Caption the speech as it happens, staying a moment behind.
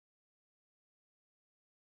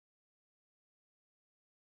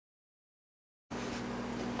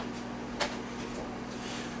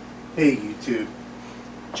Hey YouTube,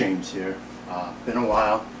 James here. Been a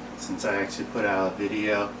while since I actually put out a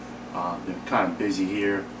video. Been kind of busy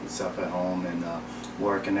here with stuff at home and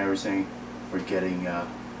work and everything. We're getting to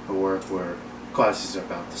work where classes are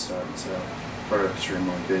about to start, so we're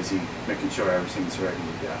extremely busy making sure everything's ready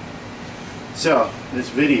to go. So this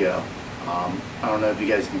video, I don't know if you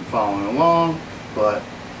guys have been following along, but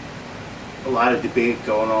a lot of debate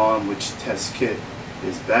going on which test kit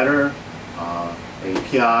is better.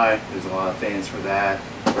 API, there's a lot of fans for that.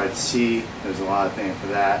 Red C, there's a lot of fans for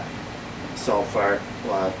that. Salifert, a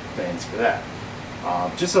lot of fans for that.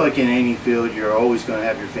 Just like in any field, you're always going to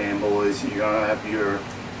have your fanboys. You're going to have your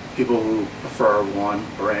people who prefer one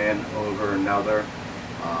brand over another.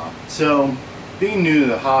 So being new to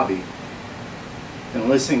the hobby and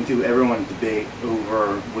listening to everyone debate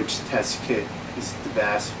over which test kit is the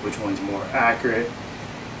best, which one's more accurate,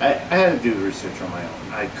 I had to do research on my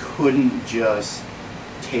own. I couldn't just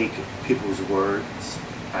take people's words.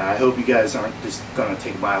 I hope you guys aren't just going to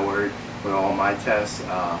take my word with all my tests.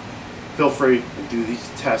 Feel free to do these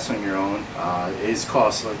tests on your own. It is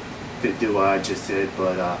costly to do what I just did,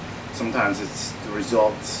 but sometimes it's the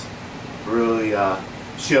results really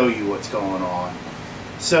show you what's going on.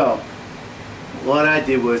 So what I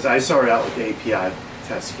did was I started out with the API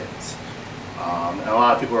test kits. And a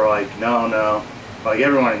lot of people are like, no. Like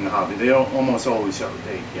everyone in the hobby, they don't almost always start with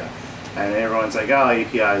the API. And everyone's like, oh,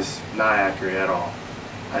 API is not accurate at all.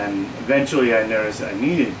 And eventually I noticed I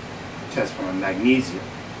needed to test for my magnesium.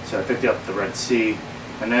 So I picked up the Red C,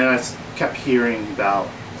 and then I kept hearing about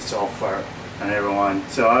Salifert and everyone.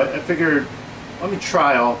 So I figured, let me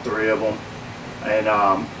try all three of them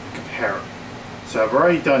and compare them. So I've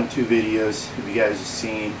already done 2 videos, if you guys have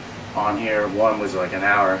seen on here. One was like an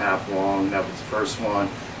hour and a half long, that was the first one.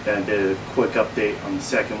 Then I did a quick update on the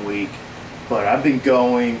second week. But I've been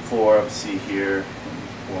going for, let's see here, let me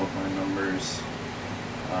pull up my numbers.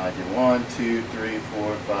 I did 1, 2, 3,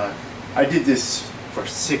 4, 5. I did this for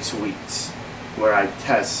 6 weeks where I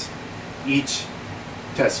test each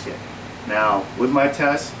test kit. Now with my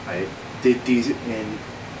tests, I did these in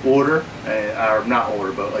order, or not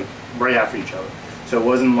order, but like right after each other. So it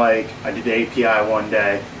wasn't like I did the API one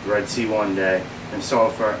day, the Red C one day, and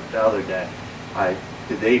Salifert the other day. I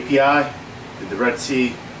did the API, did the Red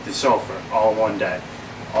C, the Salifert all one day.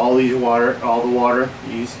 All the water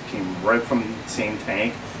used came right from the same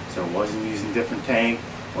tank, so it wasn't using different tank,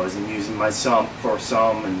 wasn't using my sump for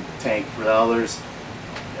some and tank for the others.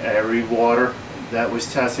 Every water that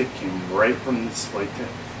was tested came right from the display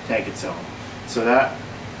tank itself. So that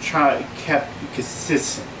kept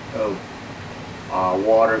consistent of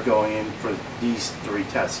water going in for these 3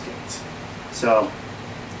 test kits. So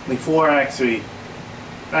before actually,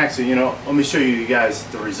 you know, let me show you guys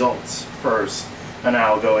the results first, and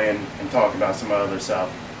I'll go in and talk about some other stuff.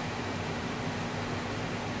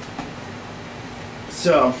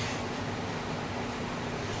 So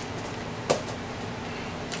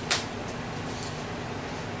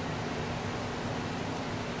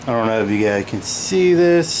I don't know if you guys can see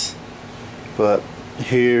this, but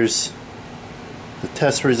here's the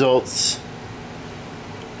test results,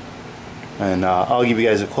 and I'll give you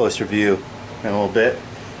guys a closer view in a little bit.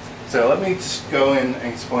 So let me just go in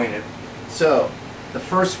and explain it. So the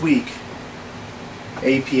first week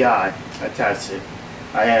API I tested,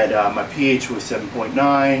 I had my pH was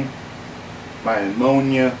 7.9, my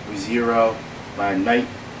ammonia was 0, my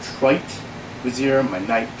nitrite was 0, my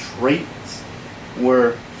nitrates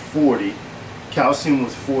were 40, calcium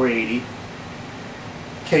was 480,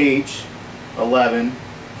 KH 11,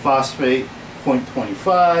 phosphate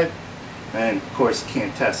 0.25, and of course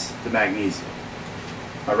can't test the magnesium.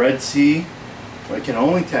 My Red C, I can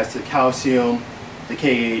only test the calcium, the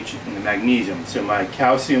KH, and the magnesium. So my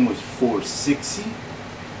calcium was 460,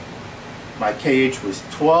 my KH was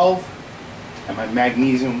 12, and my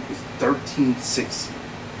magnesium was 1360.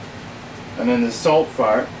 And then the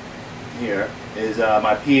Salifert here is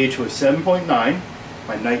my pH was 7.9,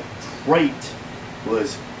 my nitrate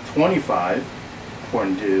was 25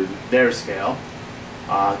 according to their scale,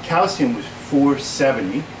 calcium was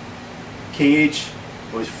 470, KH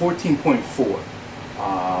was 14.4,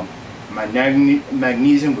 my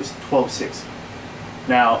magnesium was 1260.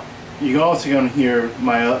 Now you're also going to hear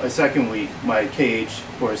my second week my KH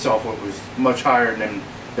for Salifert was much higher than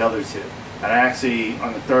the other 2, and actually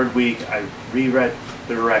on the 3rd week I reread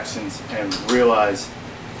the directions and realized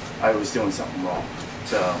I was doing something wrong.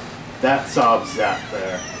 So that solves that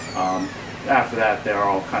there. After that they're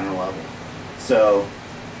all kind of level. So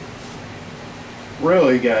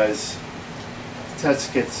really guys,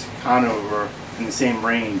 test kits kind of were in the same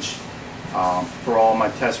range for all my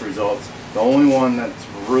test results. The only one that's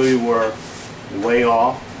really were way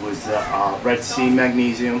off was the Red Sea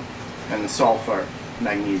magnesium and the Salifert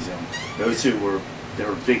magnesium. Those two there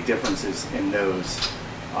were big differences in those,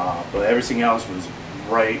 but everything else was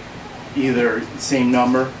right, either the same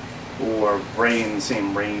number or right in the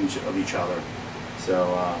same range of each other.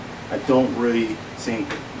 So I don't really think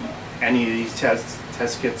any of these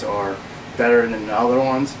test kits are better than the other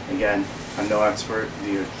ones. Again, I'm no expert,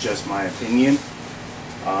 these are just my opinion.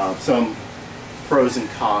 Some pros and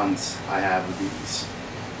cons I have with these.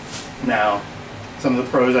 Now, some of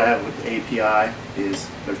the pros I have with the API is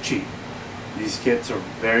they're cheap. These kits are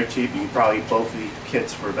very cheap. You can probably get both of these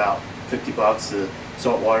kits for about 50 bucks. The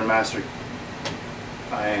Saltwater Master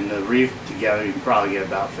and the Reef together, you can probably get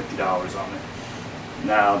about $50 on it.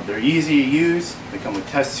 Now, they're easy to use. They come with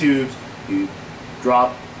test tubes. You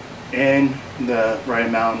drop in the right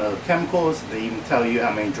amount of chemicals. They even tell you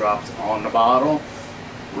how many drops on the bottle.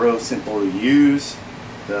 Real simple to use.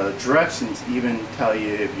 The directions even tell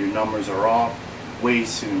you if your numbers are off,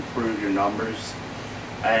 ways to improve your numbers,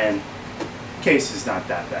 and the case is not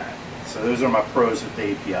that bad. So those are my pros with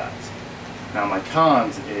the APIs. Now my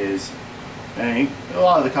cons is, and a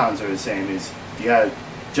lot of the cons are the same, is you gotta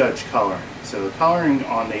judge coloring. So the coloring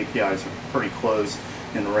on the APIs are pretty close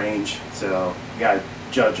in the range, so you gotta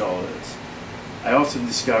judge all of this. I also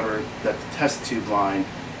discovered that the test tube line,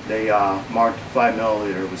 they marked 5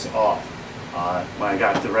 milliliter was off. When I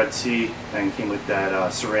got the Red Sea and came with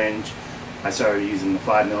that syringe, I started using the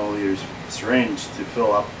 5 milliliters syringe to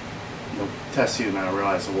fill up the test tube, and I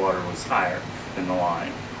realized the water was higher than the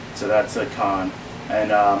line. So that's a con. And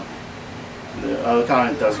the other con,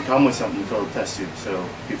 it doesn't come with something to fill the test tube. So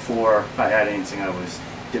before I had anything, I was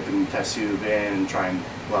dipping the test tube in and trying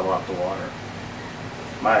to level out the water.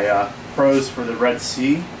 My pros for the Red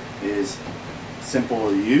Sea is simple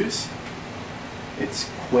to use. It's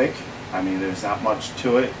quick. I mean, there's not much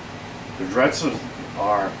to it. The drexels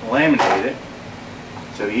are laminated,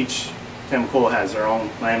 so each chemical has their own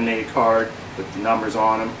laminated card with the numbers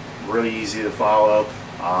on them. Really easy to follow.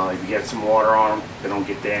 If you get some water on them, they don't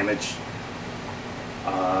get damaged.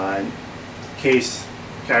 Case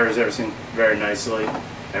carries everything very nicely.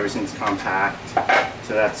 Everything's compact.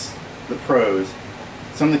 So that's the pros.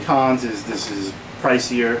 Some of the cons is this is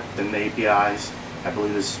pricier than the APIs. I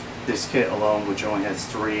believe this kit alone, which only has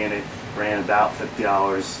 3 in it, ran about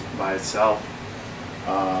 $50 by itself.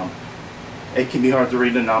 It can be hard to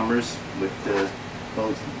read the numbers with the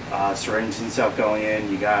syringes and stuff going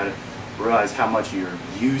in. You gotta realize how much you're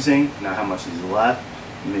using, not how much is left.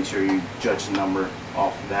 Make sure you judge the number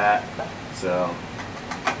off of that. So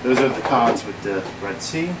those are the cons with the Red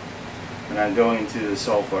Sea. And I'm going to the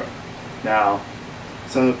Salifert. Now,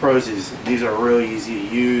 some of the pros is these are really easy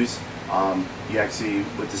to use. You actually,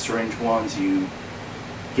 with the syringe ones, you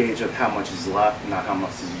gauge up how much is left, not how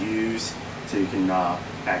much is used, so you can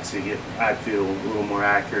actually get, I feel, a little more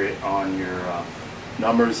accurate on your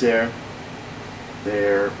numbers there.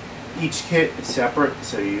 Each kit is separate,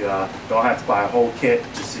 so you don't have to buy a whole kit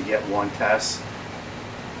just to get one test.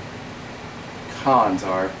 Cons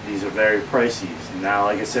are, these are very pricey. Now,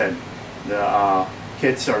 like I said, the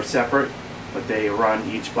kits are separate, but they run,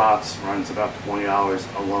 each box runs about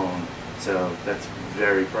 $20 alone. So that's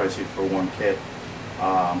very pricey for one kit.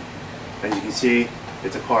 As you can see,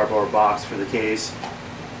 it's a cardboard box for the case.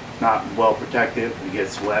 Not well protected. It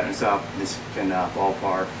gets wet and stuff. This can fall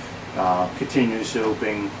apart. Continuous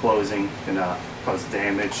opening, closing can cause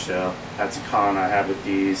damage. So that's a con I have with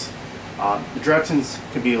these. The directions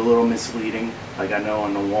can be a little misleading. Like I know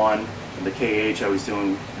on the one, the KH I was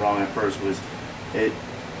doing wrong at first was it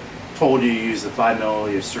told you to use the 5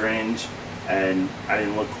 milliliter syringe, and I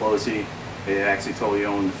didn't look closely. It actually told you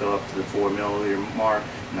only to fill up to the 4 milliliter mark,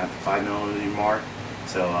 not the 5 milliliter mark.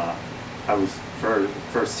 So I was, for the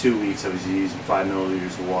first 2 weeks, I was using 5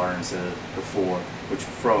 milliliters of water instead of the 4, which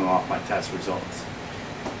was throwing off my test results.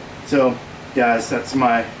 So guys, that's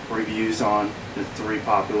my reviews on the 3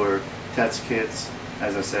 popular test kits.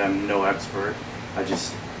 As I said, I'm no expert. I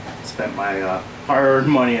just spent my hard-earned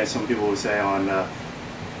money, as some people would say, on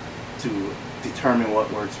to determine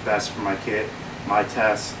what works best for my kit, my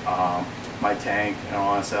test, my tank, and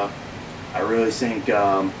all that stuff. I really think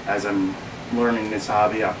as I'm learning this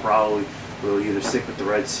hobby, I probably will either stick with the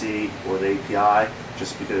Red Sea or the API,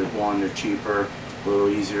 just because one, they're cheaper, a little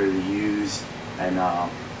easier to use, and I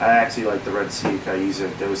actually like the Red Sea because I use their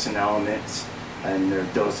dosing elements, and their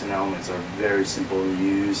dosing elements are very simple to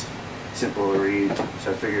use, simple to read. So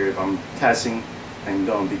I figure if I'm testing and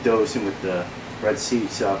going to be dosing with the Red Sea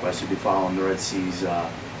stuff, I should be following the Red Sea's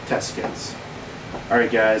test kits.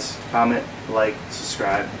 Alright guys, comment, like,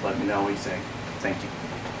 subscribe, let me know what you think. Thank you.